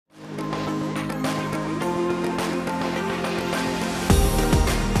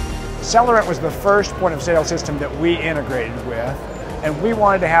Celerant was the first point of sale system that we integrated with, and we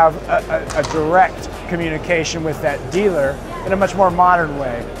wanted to have a direct communication with that dealer in a much more modern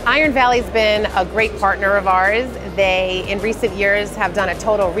way. Iron Valley's been a great partner of ours. They, in recent years, have done a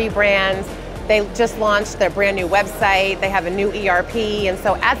total rebrand. They just launched their brand new website. They have a new ERP, and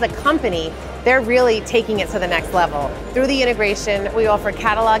so as a company, they're really taking it to the next level. Through the integration, we offer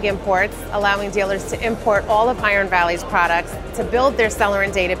catalog imports, allowing dealers to import all of Iron Valley's products to build their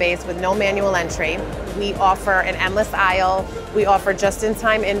Celerant database with no manual entry. We offer an endless aisle. We offer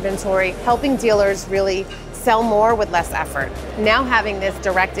just-in-time inventory, helping dealers really sell more with less effort. Now having this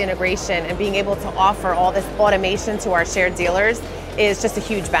direct integration and being able to offer all this automation to our shared dealers is just a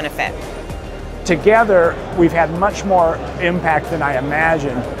huge benefit. Together, we've had much more impact than I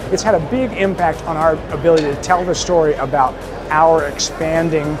imagined. It's had a big impact on our ability to tell the story about our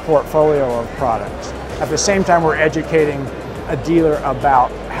expanding portfolio of products. At the same time, we're educating a dealer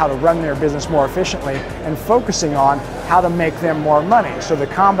about how to run their business more efficiently and focusing on how to make them more money. So the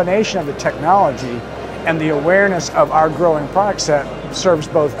combination of the technology and the awareness of our growing product set serves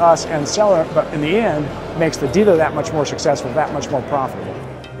both us and Celerant, but in the end, makes the dealer that much more successful, that much more profitable.